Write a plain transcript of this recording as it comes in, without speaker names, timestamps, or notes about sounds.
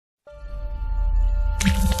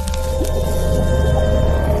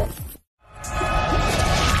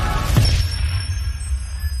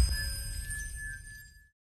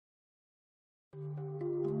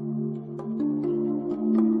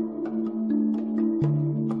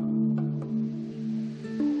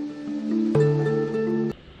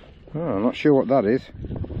I'm not sure what that is.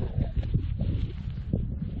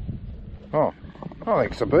 Oh, I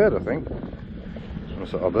think it's a bird, I think. Some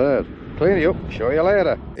sort of bird. Clean it up, show you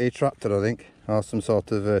later. A tractor, I think, or some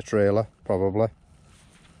sort of trailer, probably.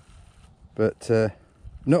 But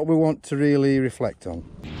not what we want to really reflect on.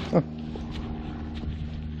 Oh.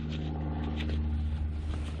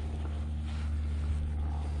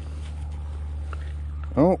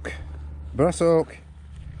 Oak, brass oak,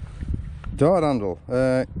 door handle,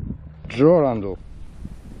 drawer handle.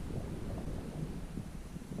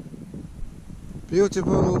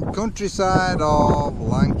 Beautiful countryside of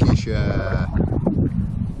Lancashire.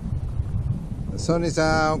 The sun is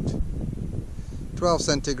out, 12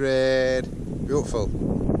 centigrade, beautiful.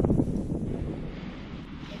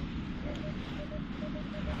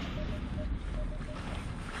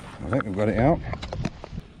 I think we've got it out.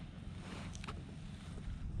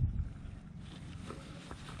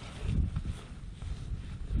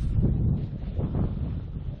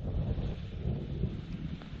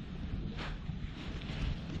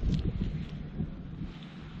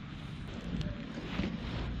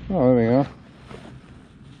 Oh, there we go.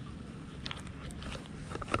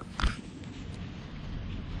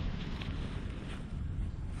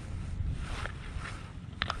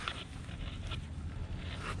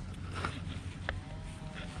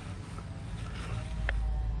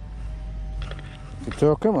 The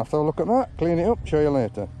token, I'll have to have a look at that, clean it up, show you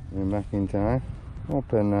later. We're back in time. Oh,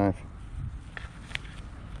 penknife.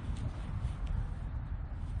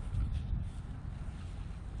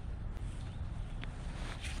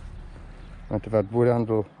 Might have had wood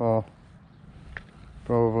handle or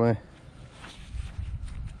probably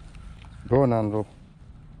bone handle.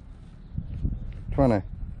 20.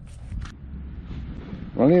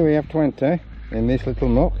 Well, here we have 20 in this little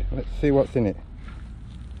muck. Let's see what's in it.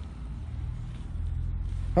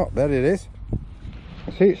 Oh, there it is.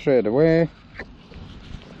 I see it straight away.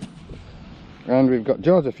 And we've got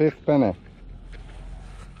George V penny.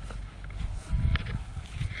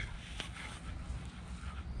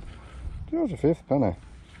 George V penny.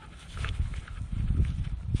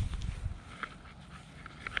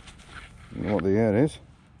 Don't know what the year is.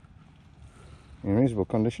 In reasonable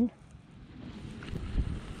condition.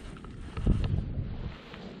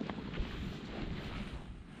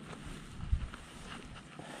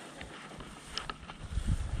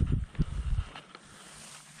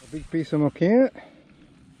 A big piece of muck here.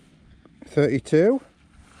 32.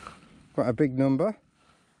 Quite a big number.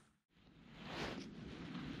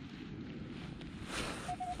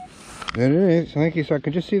 There it is. I think it's, I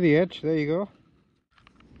can just see the edge. There you go.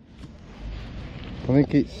 I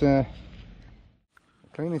think it's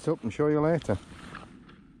clean it up and show you later.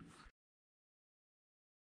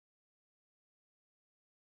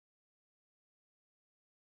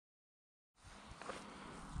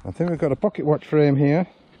 I think we've got a pocket watch frame here.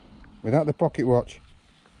 Without the pocket watch,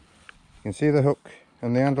 you can see the hook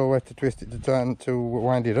and the handle where to twist it to tighten to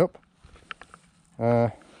wind it up.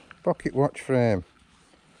 Pocket watch frame.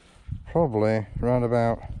 Probably round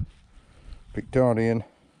about Victorian,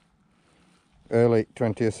 early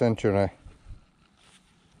 20th century.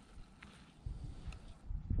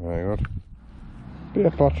 Very good. Bit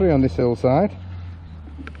of pottery on this hillside.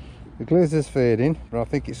 The glaze is fading, but I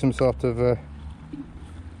think it's some sort of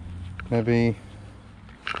maybe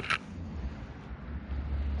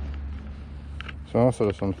saucer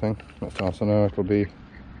or something. Not saucer, no, it'll be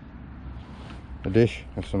a dish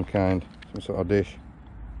of some kind, some sort of dish.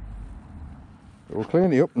 But we'll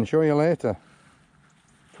clean it up and show you later.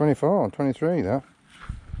 24, 23 that.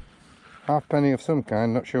 Halfpenny of some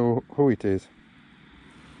kind, not sure who it is.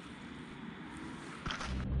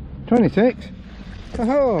 26.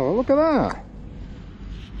 Oh, look at that.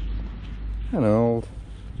 An old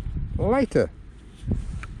lighter.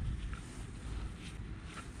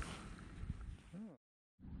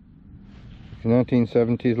 It's a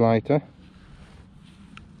 1970s lighter.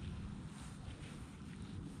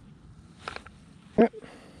 Yep.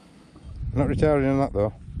 Not retiring on that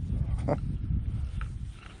though.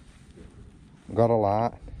 Got a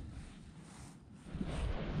light.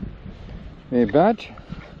 A badge.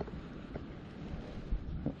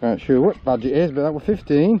 Not sure what badge it is, but that was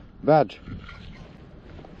 15 badge.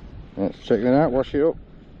 Let's check that out, wash it up,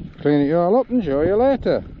 clean it all up and show you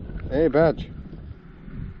later. A badge.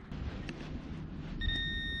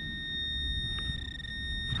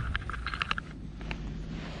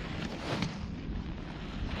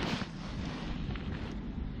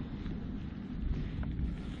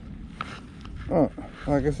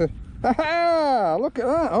 Like I said. Ha-ha! Look at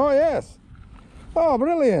that! Oh yes! Oh,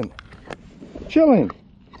 brilliant! Shilling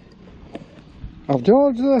of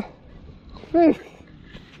George the 5th.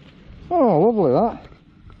 Oh, lovely that.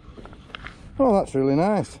 Oh, that's really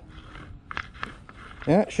nice.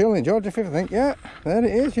 Yeah, shilling, George the 5th, I think. Yeah, there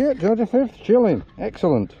it is. Yeah, George the 5th, shilling.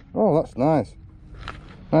 Excellent. Oh, that's nice.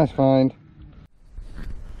 Nice find.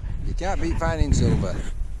 You can't beat finding silver.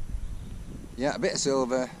 Yeah, a bit of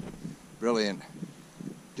silver. Brilliant.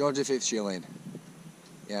 George the 5th shilling.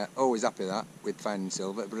 Yeah, always happy that with finding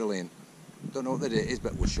silver. Brilliant. Don't know what the date is,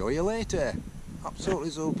 but we'll show you later. Absolutely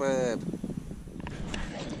superb.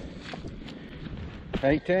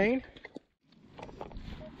 18.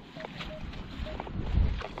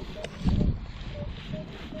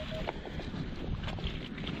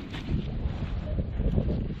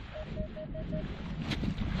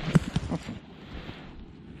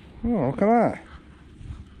 Oh, look at that.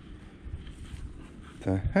 What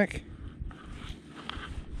the heck?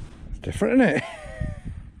 It's different, isn't it?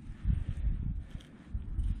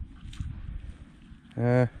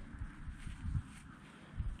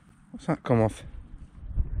 What's that come off?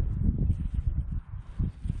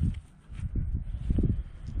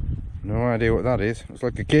 No idea what that is. It's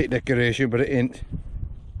like a cake decoration, but it ain't.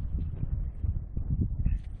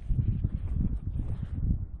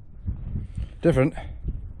 Different.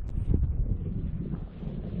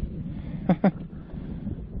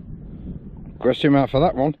 Question mark for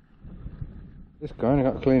that one. This coin, I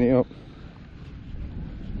got to clean it up.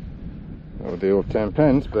 That would the old 10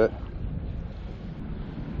 pence, but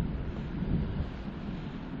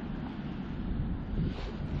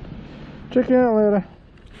check it out later.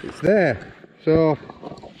 It's there. So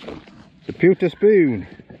it's a pewter spoon.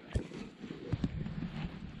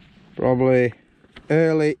 Probably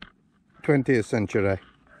early 20th century.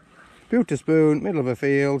 Pewter spoon, middle of a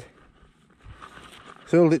field.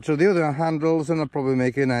 Sold it to the other handles and I'll probably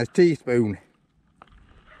make a nice teaspoon.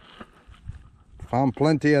 Found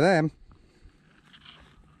plenty of them.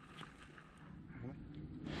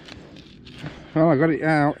 Oh, I got it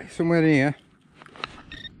out. It's somewhere here.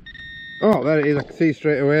 Oh, there it is. I can see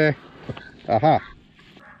straight away. Aha.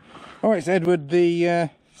 Oh, it's Edward the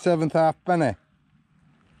 7th halfpenny.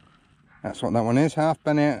 That's what that one is.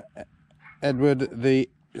 Halfpenny Edward the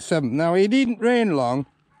 7th. Now, he didn't reign long.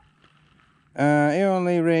 He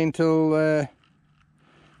only reigned till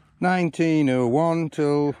 1901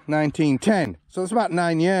 till 1910. So it's about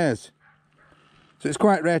 9 years. So it's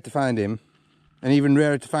quite rare to find him. And even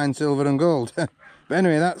rarer to find silver and gold. But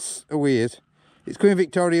anyway, that's a weird. It's Queen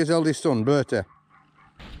Victoria's eldest son, Bertha.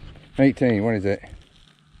 18, what is it?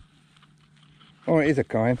 Oh, it is a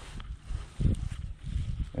coin.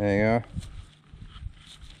 There you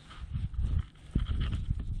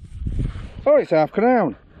go. Oh, it's half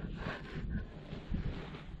crown.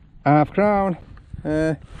 Half crown.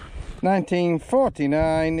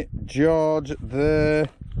 1949, George the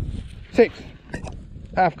 6th.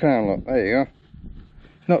 Half crown, look, there you go.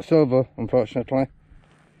 Not silver, unfortunately.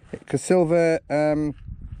 Because silver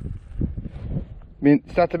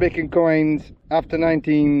started making coins after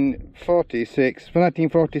 1946, from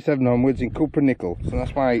 1947 onwards in copper and nickel. So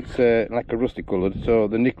that's why it's like a rusty coloured, so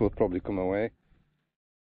the nickel will probably come away.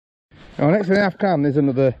 Now next to the half crown there's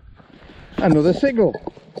another sigil.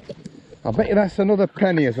 I bet you that's another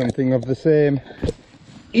penny or something of the same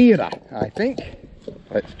era, I think.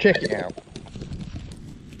 Let's check it out.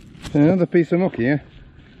 Another piece of muck here.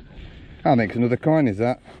 I think it's another coin, is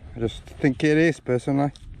that? I just think it is,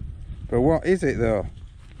 personally. But what is it, though?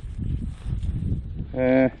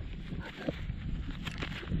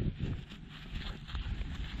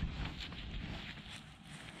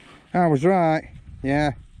 I was right.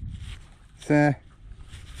 Yeah. It's,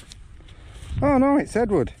 oh, no, it's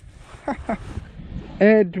Edward.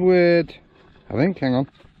 Edward, I think, hang on.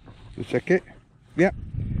 Let's check it. Yep.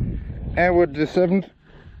 Edward the 7th.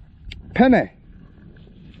 Penny.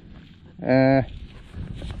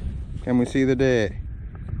 Can we see the date?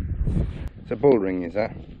 It's a bull ring, is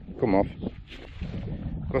that? Come off.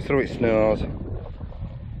 Goes through its nose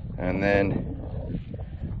and then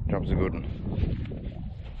drops a good one.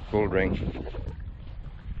 Bull ring.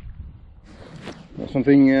 Got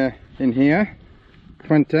something in here.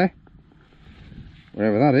 20.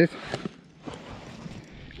 Wherever that is.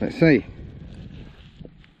 Let's see.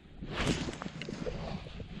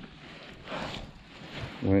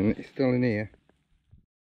 When it's still in here.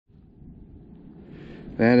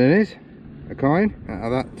 There it is, a coin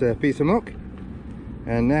out of that piece of muck.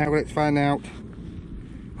 And now let's find out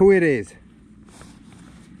who it is.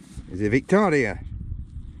 Is it Victoria?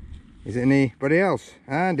 Is it anybody else?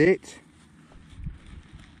 And it's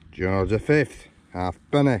George the 5th.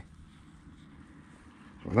 Halfpenny.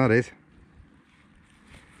 Well, that is.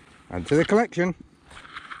 Add to the collection.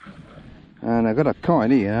 And I've got a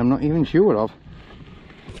coin here I'm not even sure of.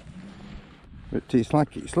 But it's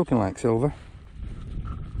looking like silver.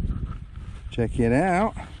 Check it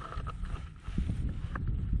out.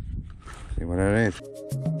 See what it is.